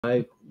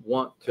I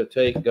want to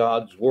take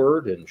God's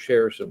word and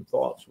share some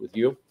thoughts with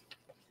you.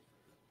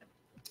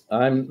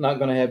 I'm not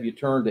going to have you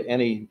turn to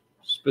any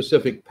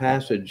specific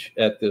passage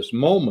at this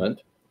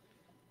moment,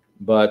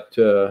 but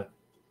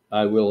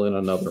I will in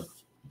another.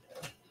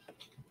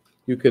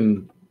 You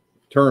can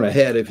turn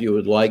ahead if you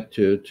would like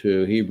to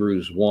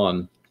Hebrews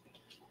 1,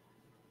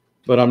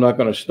 but I'm not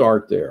going to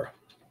start there.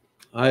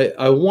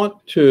 I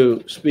want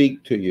to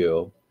speak to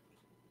you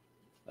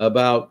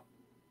about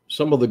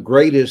some of the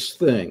greatest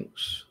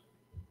things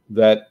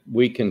that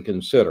we can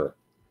consider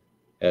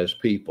as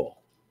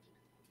people.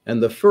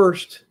 And the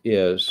first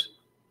is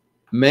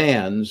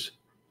man's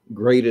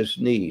greatest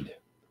need.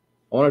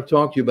 I want to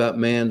talk to you about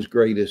man's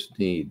greatest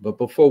need. But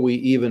before we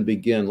even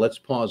begin, let's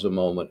pause a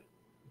moment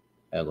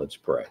and let's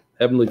pray.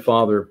 Heavenly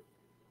Father,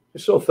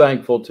 we're so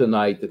thankful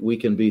tonight that we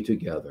can be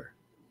together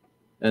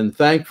and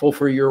thankful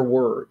for your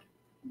word.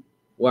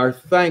 We're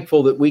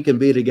thankful that we can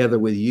be together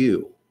with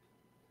you.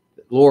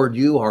 Lord,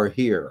 you are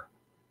here.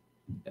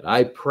 And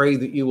I pray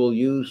that you will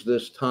use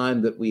this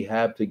time that we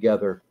have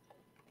together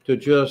to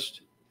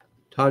just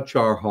touch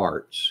our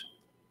hearts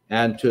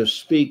and to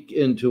speak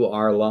into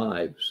our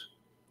lives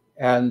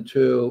and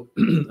to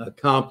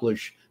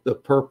accomplish the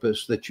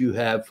purpose that you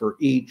have for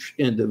each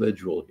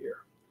individual here.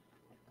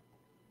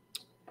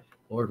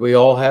 Lord, we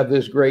all have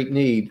this great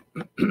need,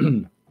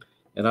 and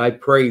I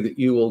pray that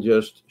you will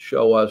just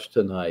show us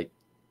tonight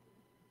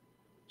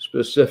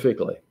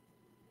specifically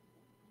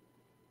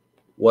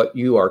what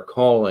you are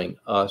calling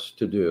us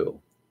to do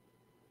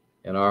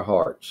in our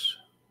hearts.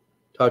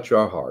 Touch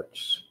our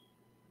hearts.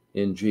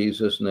 In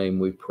Jesus' name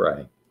we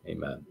pray.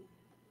 Amen.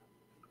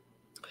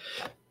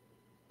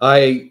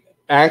 I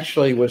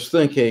actually was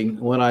thinking,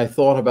 when I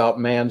thought about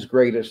man's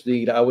greatest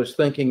need, I was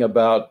thinking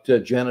about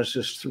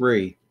Genesis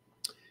 3,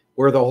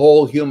 where the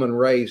whole human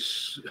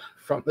race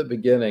from the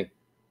beginning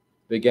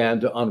began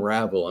to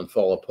unravel and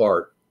fall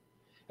apart.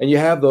 And you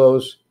have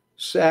those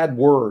sad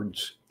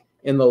words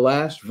in the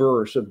last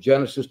verse of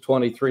Genesis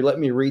 23. Let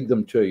me read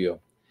them to you.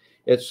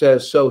 It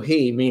says, "So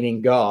he,"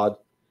 meaning God,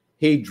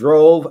 "he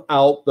drove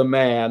out the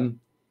man,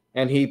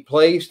 and he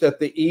placed at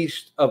the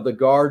east of the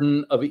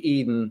Garden of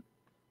Eden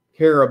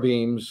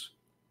cherubims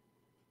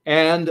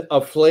and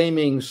a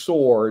flaming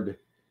sword,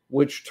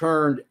 which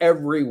turned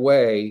every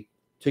way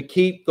to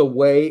keep the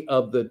way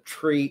of the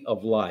tree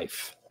of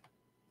life."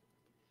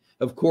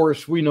 Of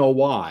course, we know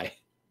why.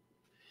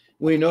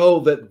 We know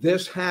that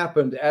this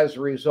happened as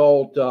a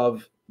result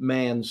of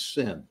man's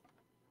sin.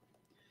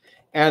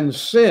 And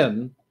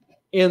sin,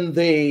 in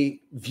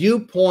the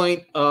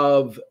viewpoint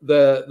of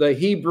the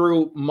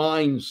Hebrew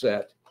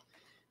mindset,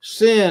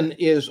 sin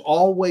is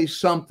always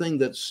something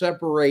that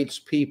separates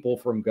people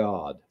from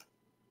God.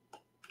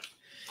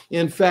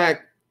 In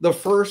fact, the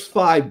first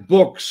 5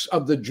 books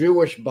of the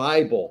Jewish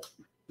Bible,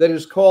 that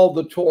is called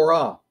the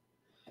Torah,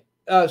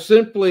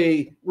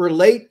 simply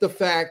relate the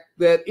fact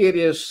that it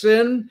is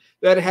sin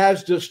that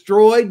has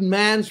destroyed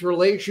man's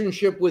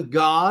relationship with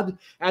God.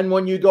 And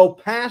when you go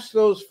past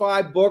those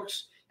 5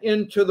 books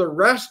into the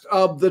rest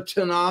of the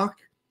Tanakh,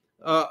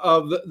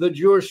 of the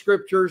Jewish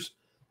scriptures,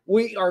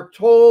 we are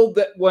told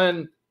that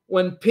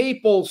when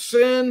people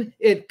sin,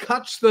 it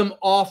cuts them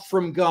off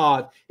from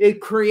God.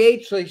 It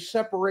creates a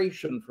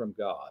separation from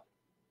God.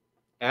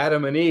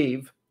 Adam and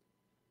Eve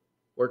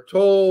were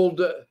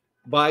told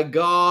by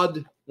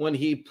God, when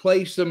he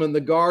placed them in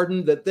the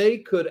garden, that they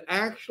could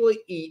actually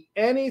eat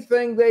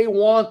anything they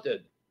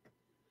wanted.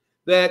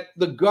 That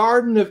the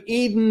Garden of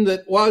Eden,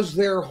 that was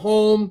their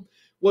home,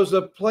 was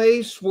a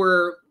place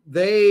where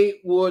they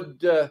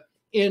would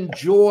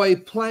enjoy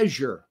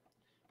pleasure,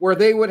 where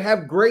they would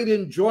have great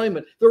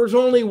enjoyment. There was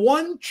only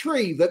one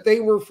tree that they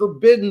were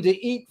forbidden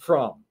to eat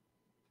from.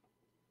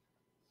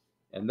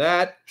 And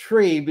that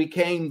tree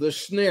became the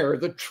snare,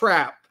 the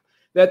trap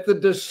that the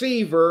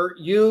deceiver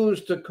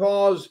used to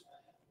cause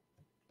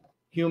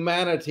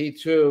humanity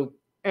to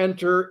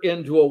enter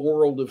into a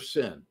world of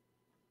sin.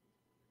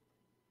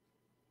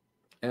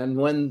 And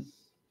when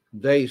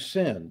they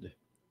sinned,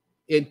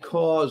 it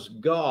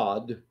caused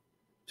God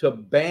to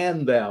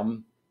ban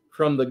them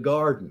from the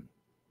garden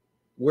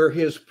where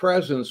his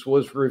presence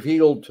was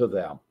revealed to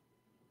them.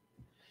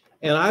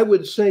 And I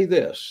would say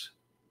this: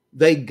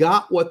 they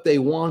got what they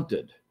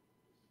wanted,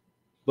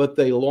 but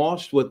they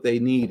lost what they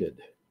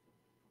needed.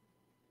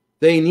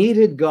 They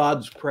needed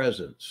God's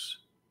presence.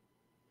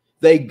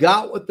 They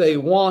got what they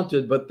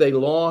wanted, but they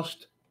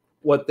lost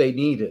what they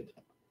needed.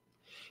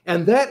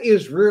 And that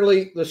is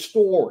really the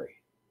story.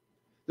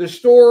 The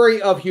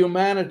story of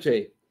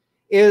humanity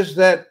is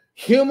that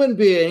human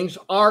beings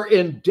are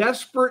in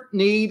desperate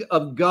need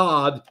of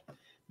God,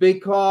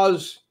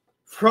 because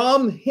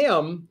from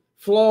him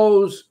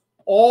flows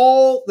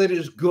all that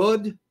is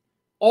good,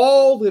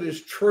 all that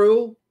is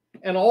true,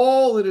 and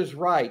all that is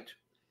right.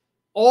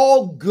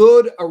 All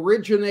good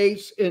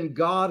originates in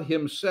God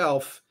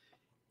himself,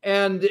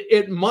 and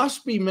it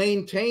must be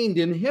maintained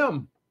in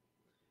him.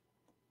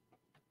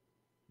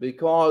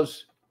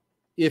 Because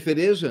if it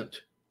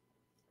isn't,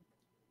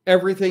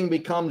 everything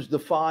becomes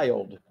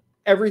defiled.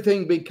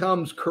 Everything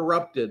becomes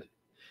corrupted.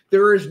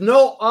 There is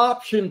no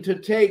option to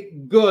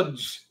take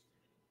goods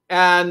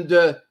and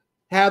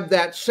have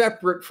that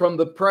separate from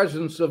the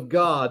presence of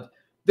God.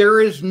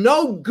 There is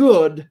no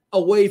good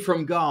away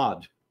from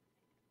God.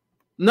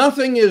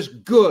 Nothing is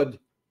good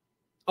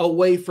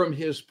away from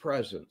his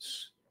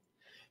presence.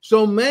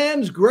 So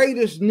man's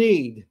greatest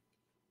need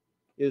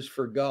is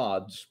for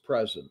God's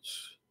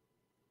presence.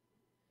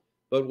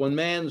 But when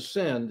man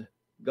sinned,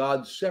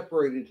 God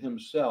separated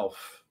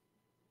himself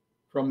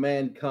from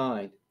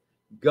mankind.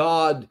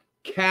 God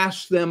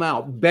cast them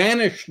out,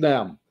 banished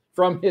them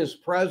from his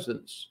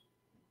presence,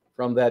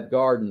 from that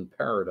garden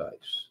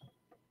paradise.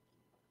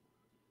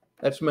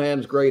 That's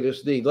man's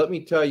greatest need. Let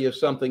me tell you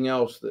something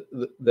else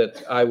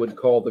that I would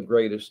call the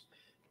greatest.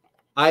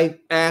 I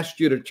asked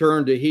you to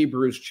turn to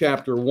Hebrews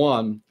chapter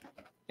 1.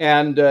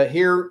 And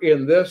here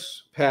in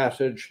this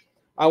passage,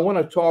 I want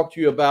to talk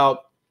to you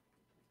about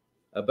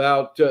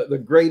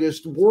the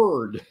greatest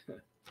word,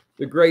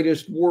 the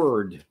greatest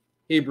word,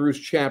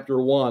 Hebrews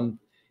chapter 1.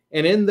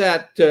 And in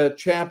that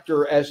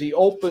chapter, as he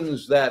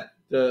opens that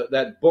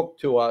book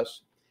to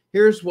us,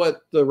 here's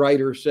what the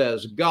writer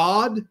says.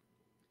 God,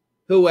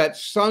 who at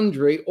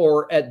sundry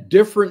or at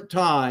different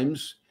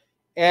times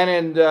and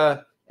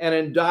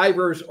in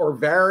divers or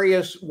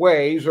various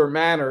ways or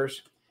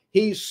manners,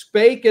 he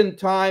spake in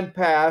time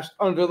past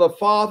unto the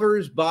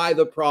fathers by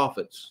the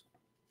prophets.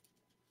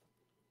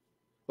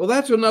 Well,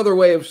 that's another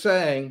way of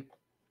saying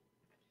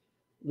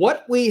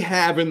what we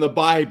have in the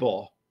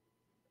Bible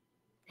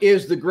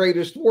is the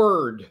greatest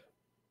word.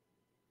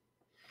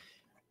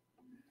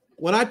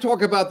 When I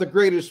talk about the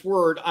greatest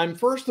word, I'm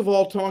first of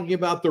all talking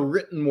about the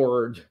written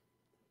word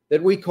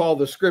that we call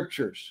the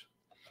scriptures.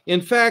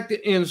 In fact,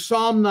 in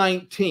Psalm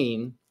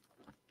 19,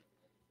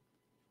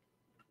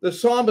 the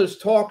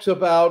psalmist talks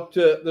about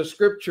the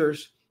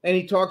scriptures, and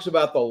he talks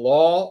about the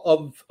law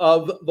of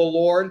the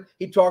Lord.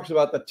 He talks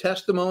about the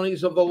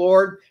testimonies of the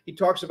Lord. He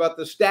talks about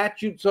the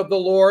statutes of the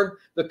Lord,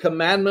 the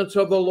commandments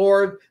of the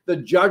Lord, the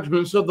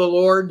judgments of the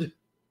Lord.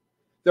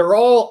 They're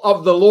all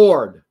of the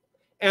Lord.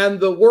 And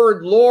the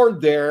word Lord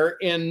there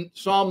in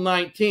Psalm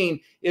 19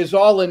 is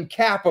all in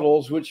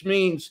capitals, which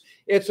means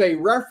it's a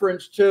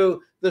reference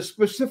to the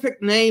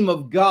specific name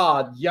of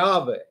God,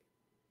 Yahweh.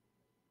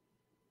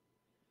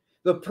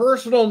 The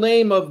personal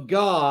name of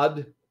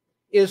God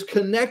is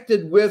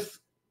connected with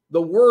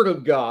the Word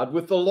of God,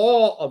 with the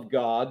law of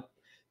God,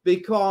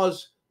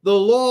 because the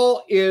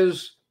law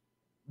is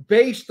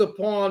based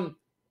upon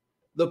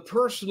the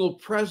personal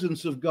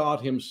presence of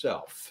God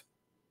himself.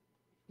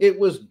 It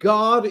was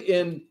God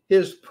in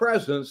his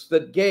presence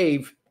that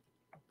gave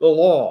the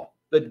law,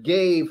 that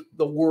gave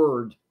the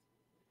word.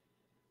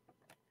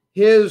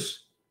 His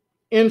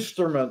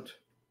instrument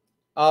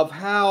of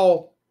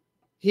how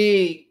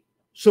he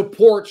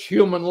supports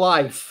human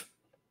life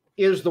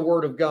is the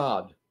word of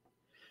God.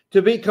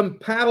 To be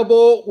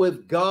compatible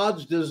with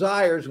God's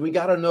desires, we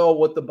got to know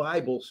what the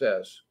Bible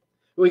says.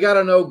 We got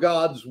to know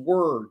God's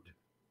word.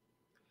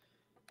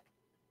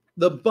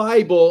 The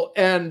Bible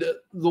and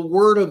the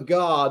word of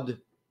God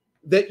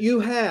that you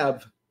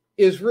have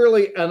is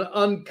really an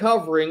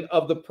uncovering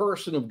of the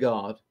person of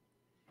God.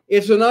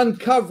 It's an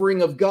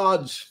uncovering of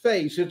God's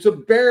face. It's a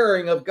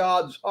bearing of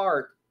God's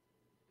heart.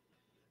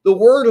 The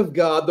word of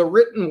God, the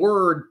written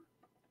word,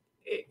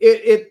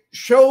 it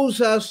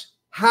shows us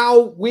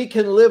how we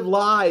can live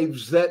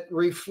lives that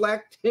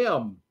reflect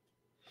him.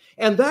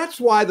 And that's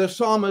why the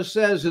psalmist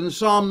says in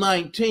Psalm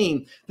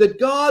 19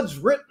 that God's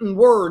written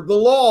word, the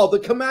law, the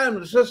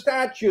commandments, the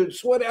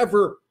statutes,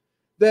 whatever,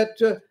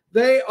 that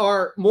they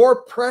are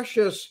more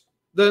precious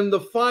than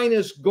the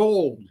finest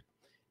gold,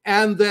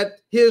 and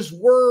that his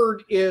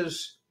word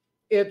it's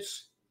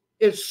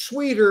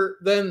sweeter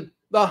than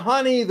the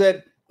honey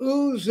that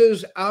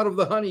oozes out of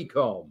the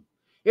honeycomb.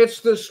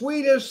 It's the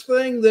sweetest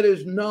thing that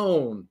is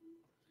known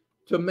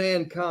to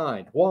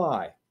mankind.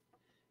 Why?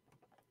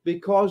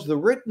 Because the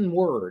written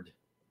word,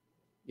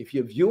 if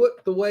you view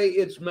it the way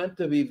it's meant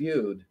to be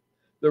viewed,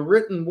 the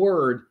written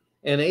word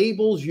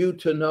enables you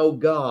to know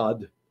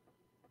God,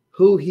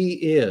 who he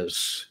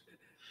is.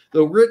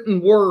 The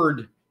written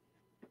word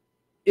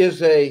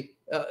is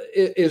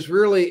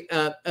really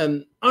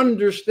an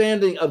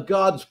understanding of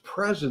God's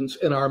presence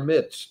in our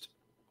midst.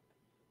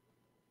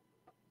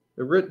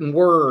 The written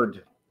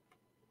word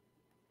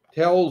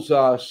tells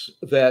us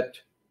that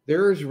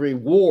there is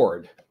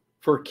reward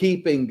for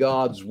keeping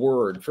God's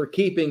word, for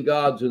keeping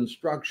God's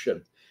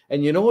instruction.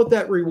 And you know what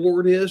that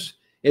reward is?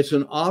 It's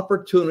an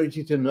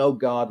opportunity to know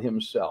God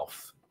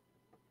himself.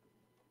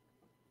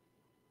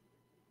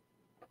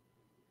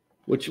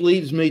 Which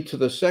leads me to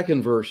the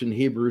second verse in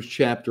Hebrews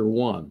chapter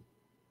 1.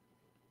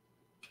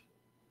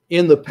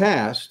 In the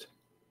past,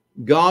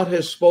 God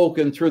has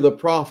spoken through the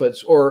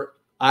prophets, or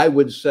I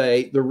would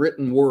say the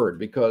written word,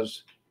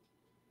 because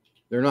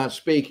they're not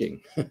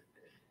speaking,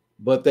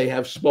 but they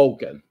have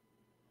spoken,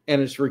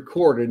 and it's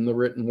recorded in the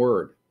written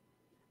word.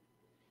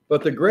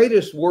 But the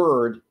greatest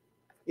word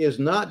is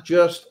not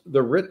just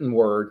the written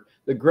word.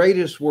 The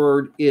greatest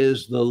word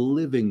is the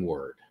living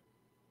word.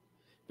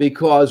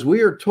 Because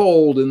we are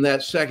told in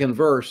that second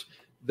verse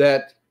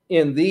that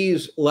in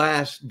these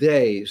last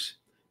days,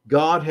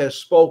 God has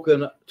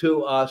spoken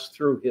to us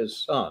through his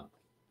Son,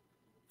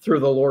 through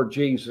the Lord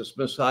Jesus,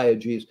 Messiah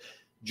Jesus.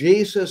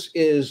 Jesus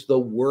is the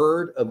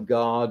Word of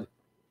God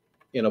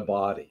in a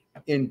body,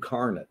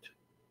 incarnate.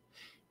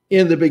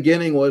 In the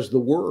beginning was the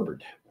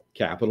Word,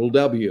 capital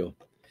W.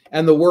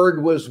 And the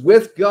Word was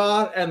with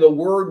God, and the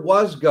Word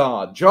was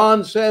God.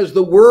 John says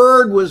the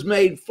Word was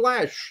made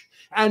flesh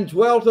and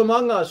dwelt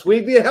among us. We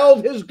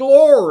beheld his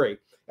glory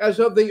as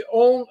of the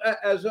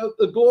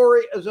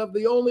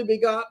only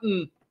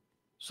begotten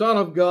Son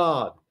of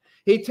God.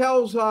 He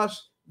tells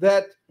us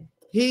that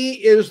he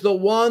is the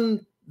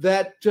one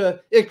that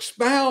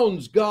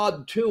expounds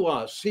God to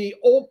us. He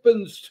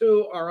opens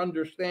to our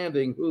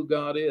understanding who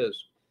God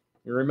is.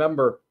 You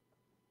remember,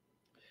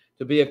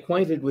 to be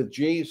acquainted with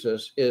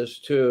Jesus is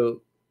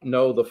to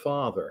know the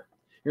Father.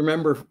 You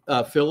remember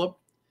Philip?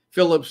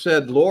 Philip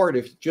said, Lord,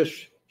 if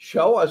just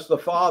show us the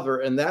Father,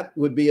 and that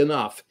would be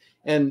enough.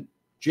 And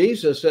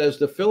Jesus says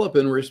to Philip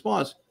in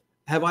response,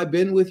 have I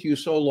been with you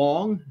so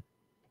long,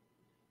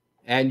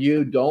 and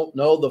you don't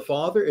know the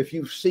Father? If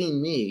you've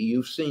seen me,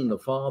 you've seen the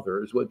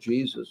Father, is what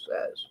Jesus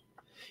says.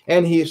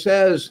 And he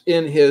says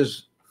in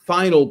his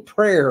final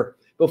prayer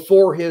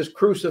before his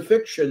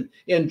crucifixion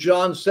in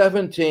John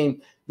 17,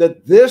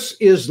 that this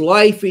is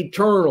life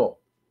eternal,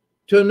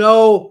 to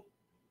know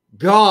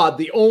God,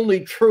 the only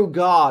true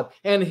God,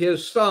 and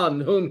his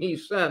Son whom he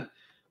sent.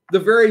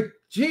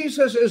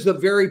 Jesus is the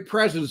very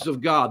presence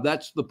of God.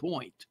 That's the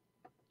point.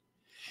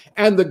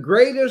 And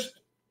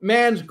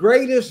man's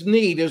greatest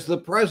need is the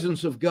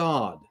presence of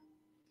God.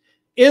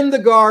 In the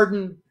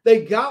garden,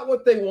 they got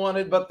what they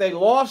wanted, but they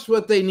lost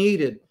what they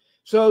needed.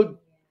 So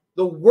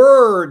the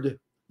Word,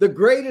 the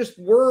greatest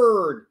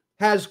Word,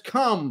 has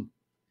come.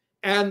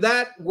 And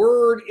that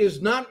Word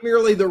is not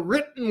merely the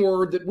written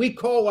Word that we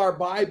call our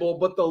Bible,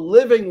 but the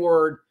living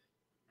Word,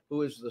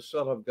 who is the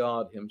Son of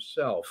God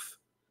himself,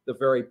 the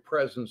very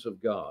presence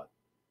of God.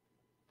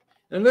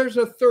 And there's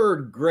a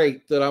third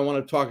great that I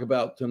want to talk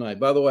about tonight.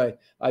 By the way,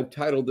 I've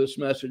titled this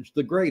message,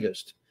 The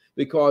Greatest,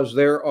 because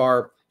there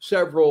are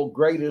several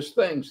greatest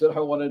things that I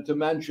wanted to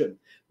mention.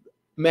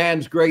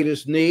 Man's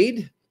greatest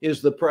need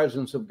is the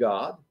presence of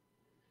God.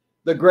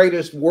 The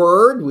greatest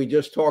word, we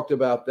just talked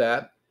about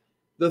that.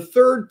 The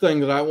third thing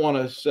that I want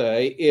to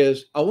say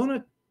is I want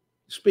to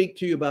speak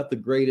to you about the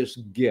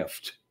greatest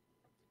gift.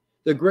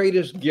 The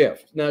greatest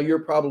gift. Now, you're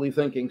probably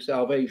thinking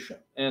salvation,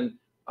 and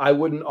I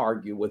wouldn't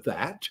argue with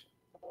that.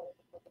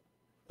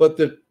 But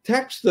the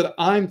text that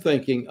I'm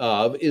thinking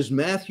of is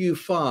Matthew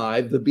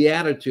 5, the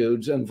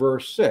Beatitudes, and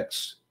verse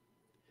 6.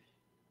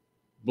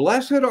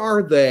 Blessed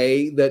are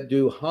they that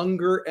do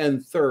hunger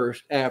and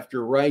thirst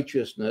after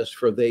righteousness,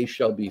 for they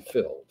shall be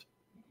filled.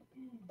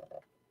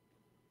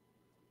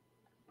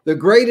 The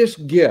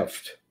greatest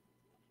gift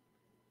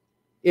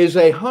is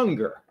a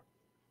hunger.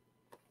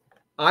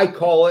 I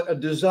call it a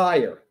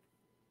desire.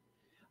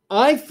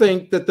 I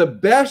think that the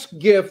best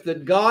gift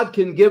that God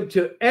can give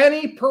to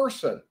any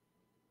person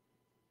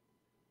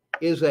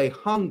is a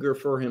hunger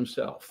for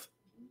himself.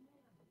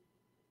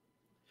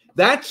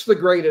 That's the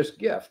greatest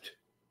gift.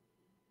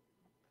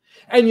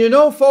 And you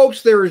know,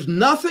 folks, there is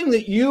nothing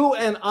that you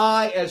and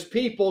I as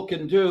people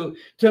can do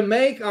to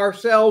make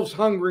ourselves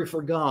hungry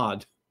for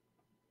God.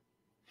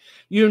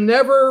 You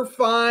never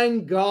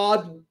find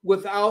God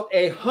without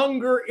a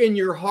hunger in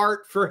your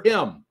heart for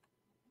him.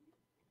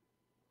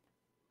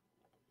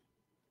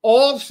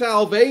 All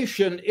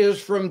salvation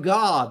is from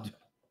God.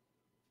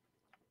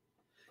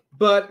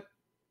 But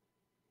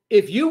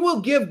if you will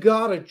give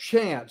God a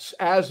chance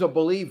as a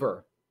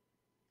believer,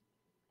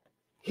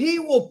 he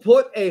will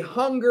put a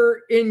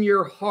hunger in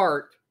your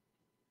heart.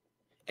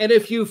 And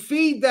if you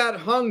feed that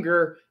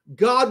hunger,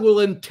 God will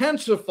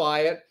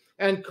intensify it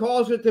and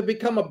cause it to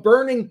become a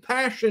burning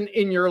passion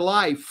in your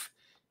life.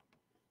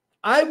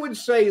 I would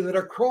say that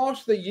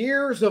across the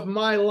years of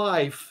my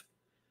life,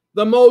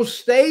 the most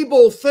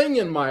stable thing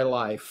in my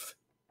life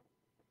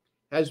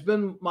has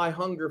been my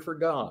hunger for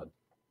God.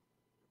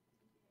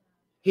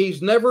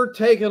 He's never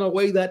taken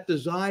away that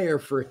desire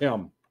for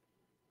him.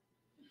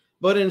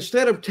 But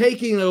instead of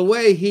taking it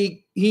away,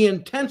 he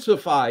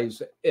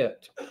intensifies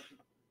it.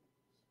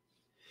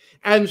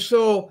 And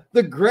so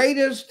the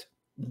greatest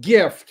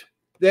gift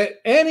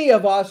that any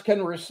of us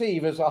can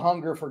receive is a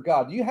hunger for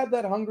God. Do you have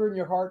that hunger in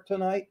your heart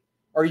tonight?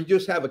 Or you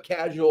just have a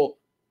casual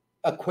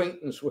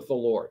acquaintance with the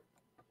Lord?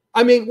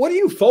 I mean, what are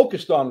you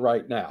focused on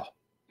right now?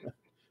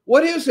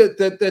 What is it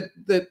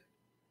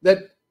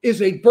that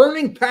is a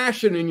burning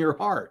passion in your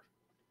heart?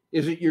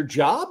 Is it your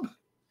job?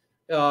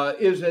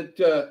 Is it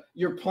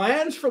your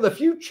plans for the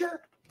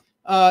future?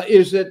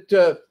 Is it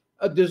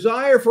a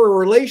desire for a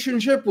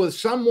relationship with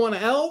someone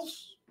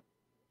else?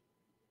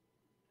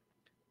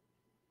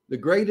 The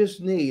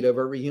greatest need of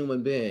every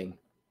human being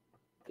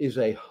is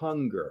a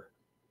hunger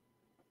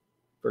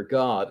for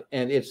God,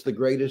 and it's the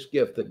greatest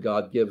gift that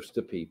God gives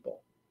to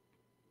people.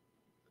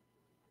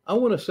 I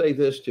want to say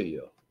this to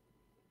you.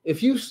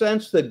 If you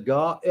sense that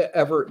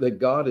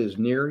God is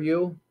near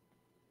you,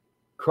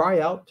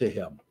 cry out to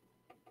him.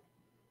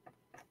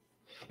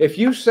 If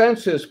you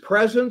sense his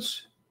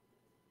presence,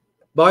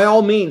 by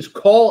all means,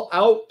 call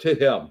out to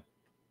him.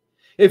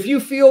 If you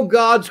feel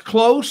God's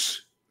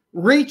close,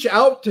 reach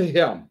out to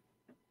him.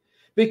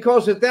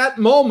 Because at that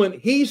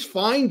moment, he's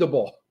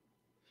findable.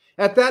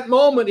 At that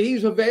moment,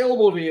 he's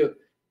available to you.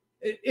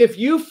 If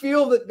you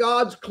feel that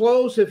God's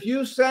close, if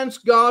you sense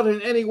God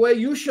in any way,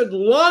 you should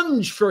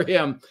lunge for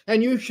him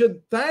and you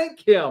should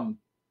thank him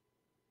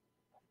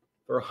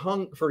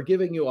for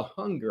giving you a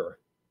hunger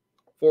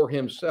for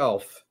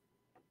himself.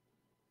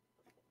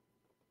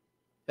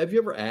 Have you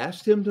ever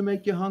asked him to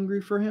make you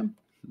hungry for him?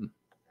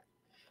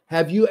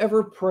 Have you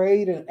ever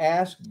prayed and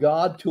asked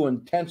God to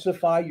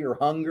intensify your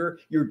hunger,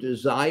 your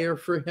desire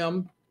for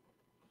him?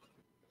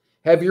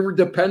 Have you ever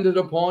depended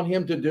upon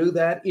him to do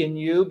that in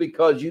you?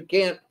 Because you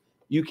can't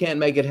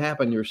make it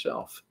happen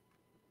yourself.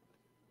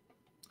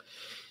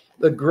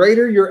 The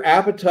greater your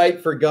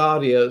appetite for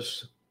God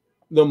is,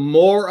 the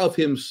more of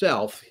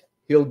himself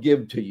he'll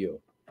give to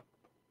you.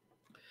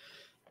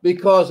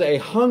 Because a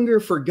hunger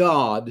for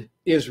God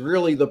is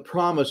really the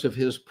promise of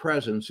his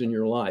presence in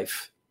your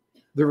life,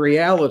 the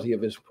reality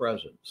of his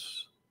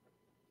presence.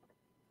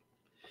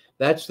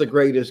 That's the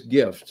greatest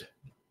gift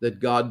that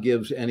God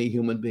gives any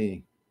human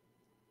being.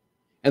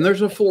 And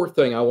there's a fourth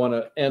thing I want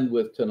to end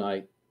with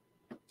tonight,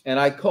 and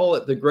I call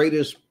it the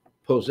greatest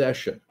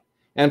possession.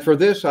 And for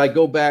this, I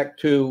go back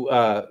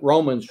to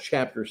Romans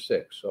chapter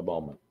 6 a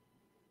moment.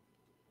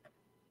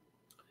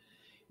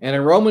 And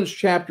in Romans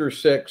chapter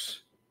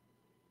 6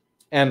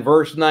 and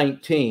verse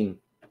 19,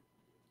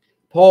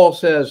 Paul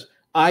says,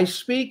 I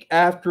speak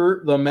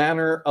after the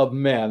manner of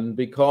men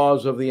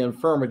because of the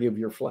infirmity of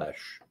your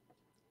flesh.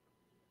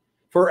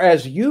 For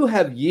as you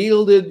have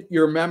yielded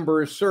your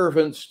members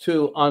servants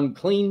to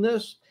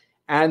uncleanness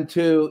and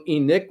to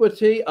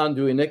iniquity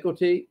unto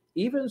iniquity,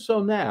 even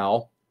so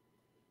now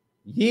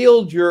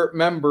yield your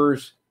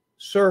members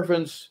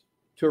servants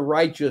to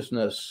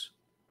righteousness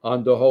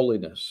unto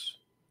holiness.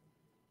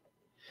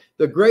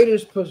 The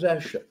greatest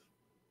possession,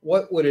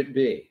 what would it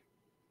be?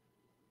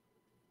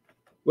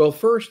 Well,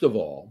 first of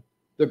all,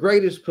 the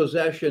greatest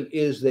possession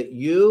is that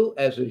you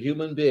as a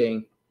human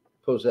being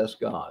possess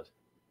God.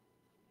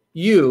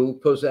 You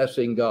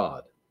possessing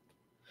God.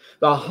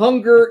 The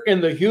hunger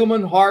in the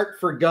human heart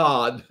for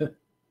God,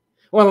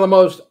 one of the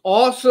most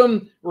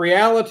awesome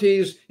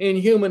realities in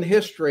human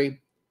history,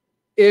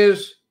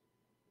 is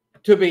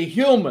to be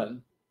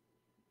human,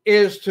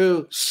 is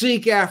to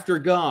seek after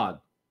God.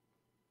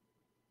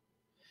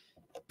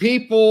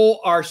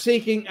 People are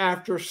seeking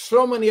after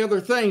so many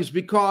other things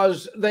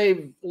because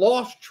they've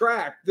lost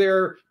track.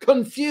 They're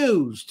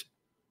confused.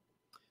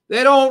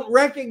 They don't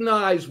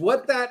recognize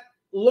what that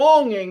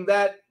longing,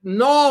 that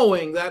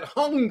gnawing, that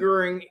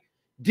hungering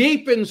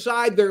deep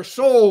inside their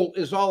soul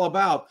is all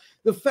about.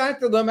 The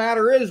fact of the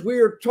matter is, we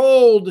are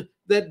told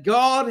that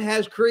God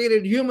has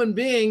created human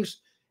beings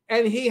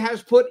and he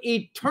has put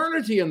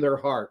eternity in their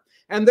heart.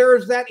 And there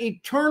is that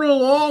eternal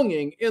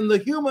longing in the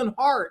human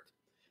heart.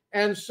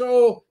 And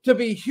so to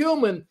be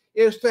human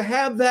is to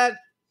have that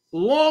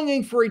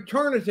longing for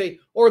eternity,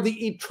 or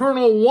the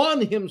eternal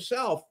one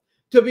himself.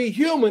 To be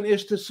human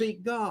is to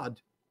seek God.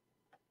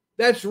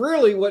 That's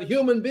really what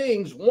human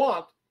beings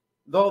want,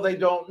 though they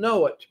don't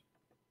know it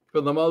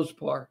for the most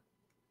part.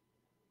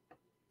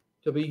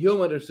 To be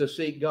human is to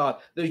seek God.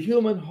 The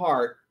human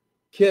heart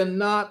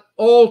cannot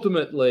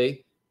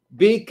ultimately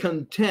be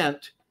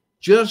content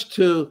just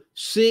to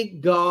seek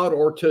God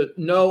or to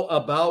know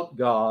about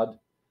God.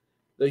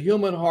 The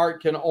human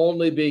heart can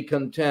only be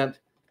content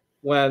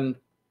when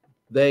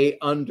they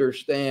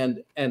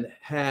understand and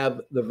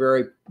have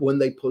when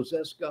they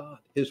possess God,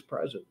 his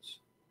presence.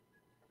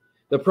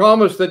 The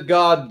promise that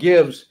God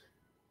gives,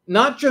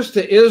 not just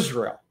to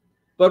Israel,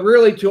 but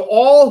really to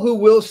all who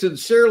will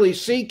sincerely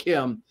seek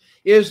him,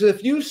 is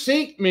if you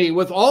seek me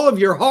with all of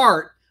your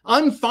heart,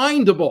 I'm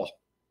findable.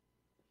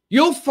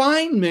 You'll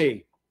find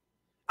me.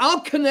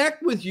 I'll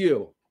connect with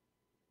you.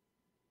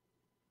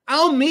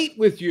 I'll meet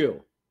with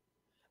you.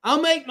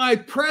 I'll make my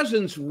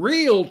presence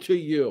real to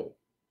you.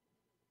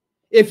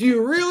 If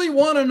you really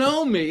want to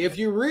know me, if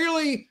you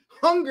really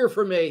hunger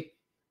for me,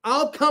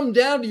 I'll come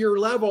down to your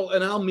level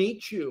and I'll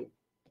meet you.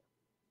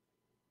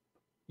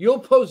 You'll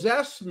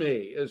possess me,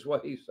 is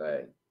what he's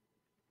saying.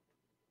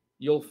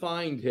 You'll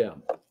find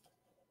him.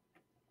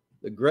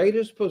 The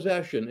greatest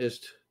possession is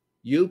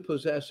you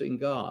possessing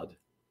God.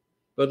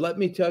 But let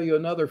me tell you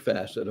another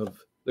facet of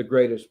the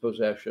greatest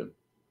possession.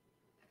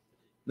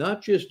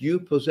 Not just you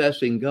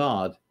possessing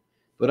God,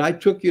 but I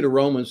took you to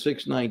Romans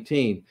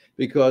 6:19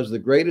 because the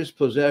greatest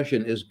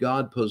possession is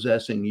God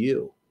possessing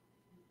you.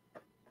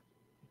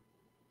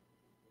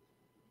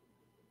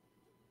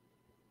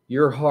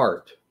 Your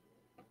heart,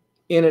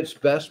 in its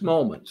best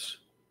moments,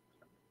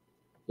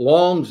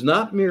 longs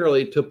not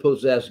merely to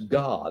possess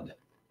God,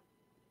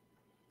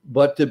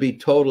 but to be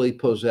totally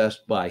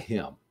possessed by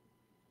him.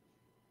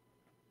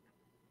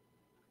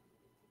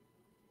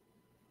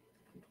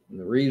 And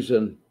the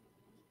reason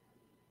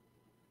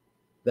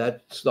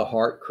that's the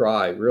heart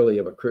cry, really,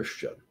 of a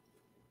Christian.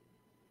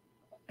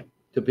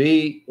 To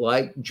be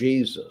like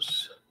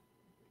Jesus.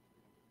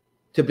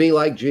 to be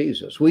like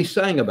Jesus. We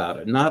sang about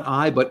it, not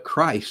I, but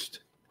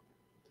Christ.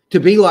 To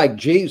be like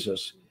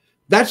Jesus.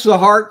 That's the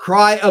heart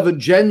cry of a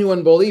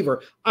genuine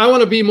believer. I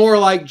want to be more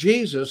like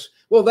Jesus.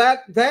 Well,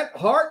 that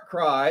heart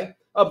cry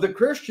of the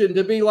Christian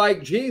to be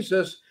like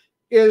Jesus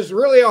is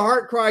really a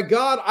heart cry.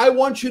 God, I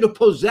want you to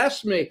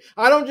possess me.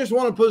 I don't just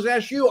want to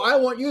possess you. I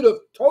want you to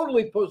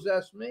totally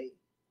possess me.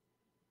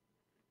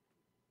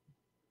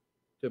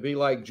 To be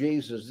like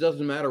Jesus.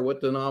 Doesn't matter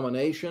what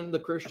denomination the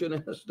Christian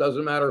is.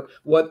 Doesn't matter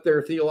what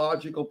their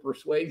theological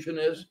persuasion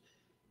is.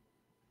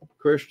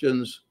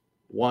 Christians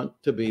want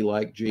to be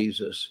like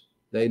Jesus.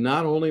 They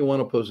not only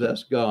want to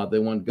possess God, they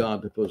want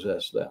God to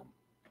possess them.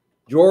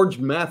 George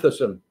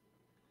Matheson,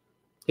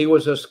 he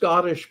was a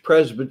Scottish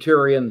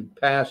Presbyterian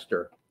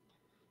pastor.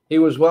 He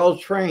was well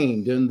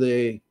trained in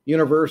the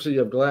University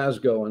of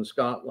Glasgow in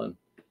Scotland.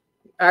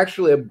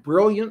 Actually, a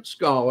brilliant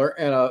scholar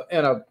and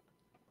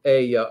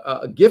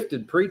a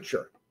gifted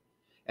preacher.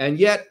 And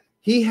yet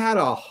he had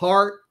a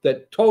heart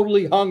that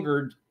totally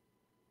hungered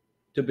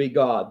to be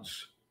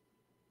God's.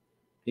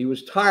 He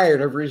was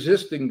tired of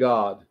resisting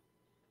God.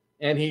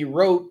 And he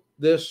wrote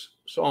this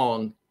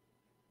song.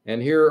 And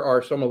here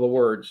are some of the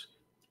words.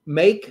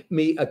 Make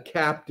me a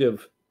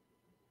captive,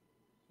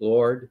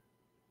 Lord,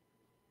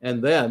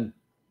 and then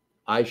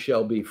I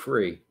shall be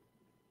free.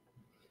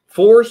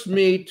 Force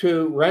me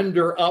to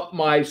render up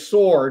my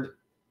sword,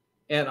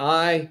 and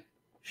I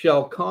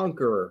shall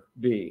conqueror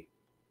be.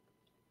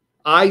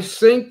 I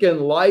sink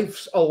in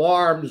life's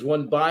alarms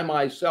when by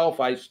myself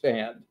I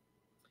stand.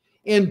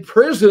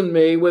 Imprison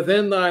me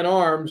within thine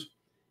arms,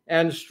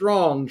 and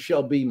strong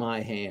shall be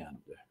my hand.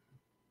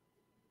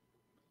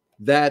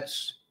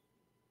 That's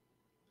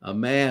a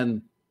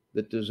man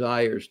that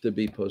desires to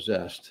be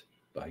possessed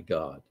by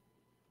God.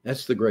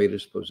 That's the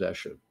greatest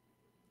possession.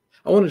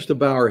 I want us to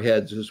bow our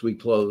heads as we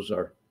close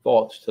our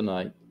thoughts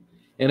tonight.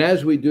 And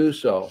as we do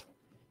so,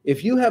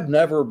 if you have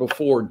never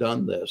before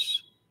done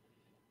this,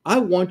 I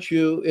want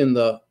you in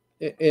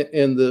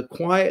the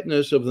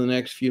quietness of the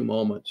next few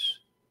moments,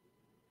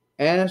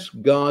 ask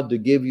God to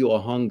give you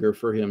a hunger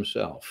for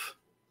himself.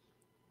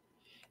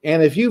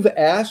 And if you've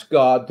asked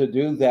God to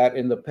do that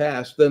in the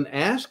past, then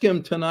ask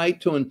him tonight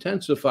to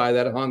intensify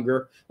that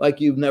hunger like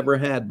you've never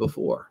had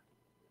before.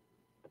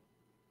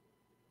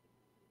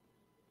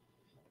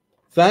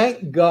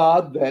 Thank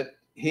God that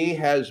he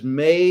has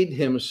made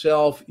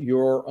himself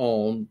your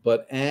own,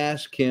 but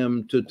ask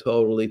him to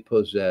totally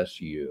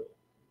possess you.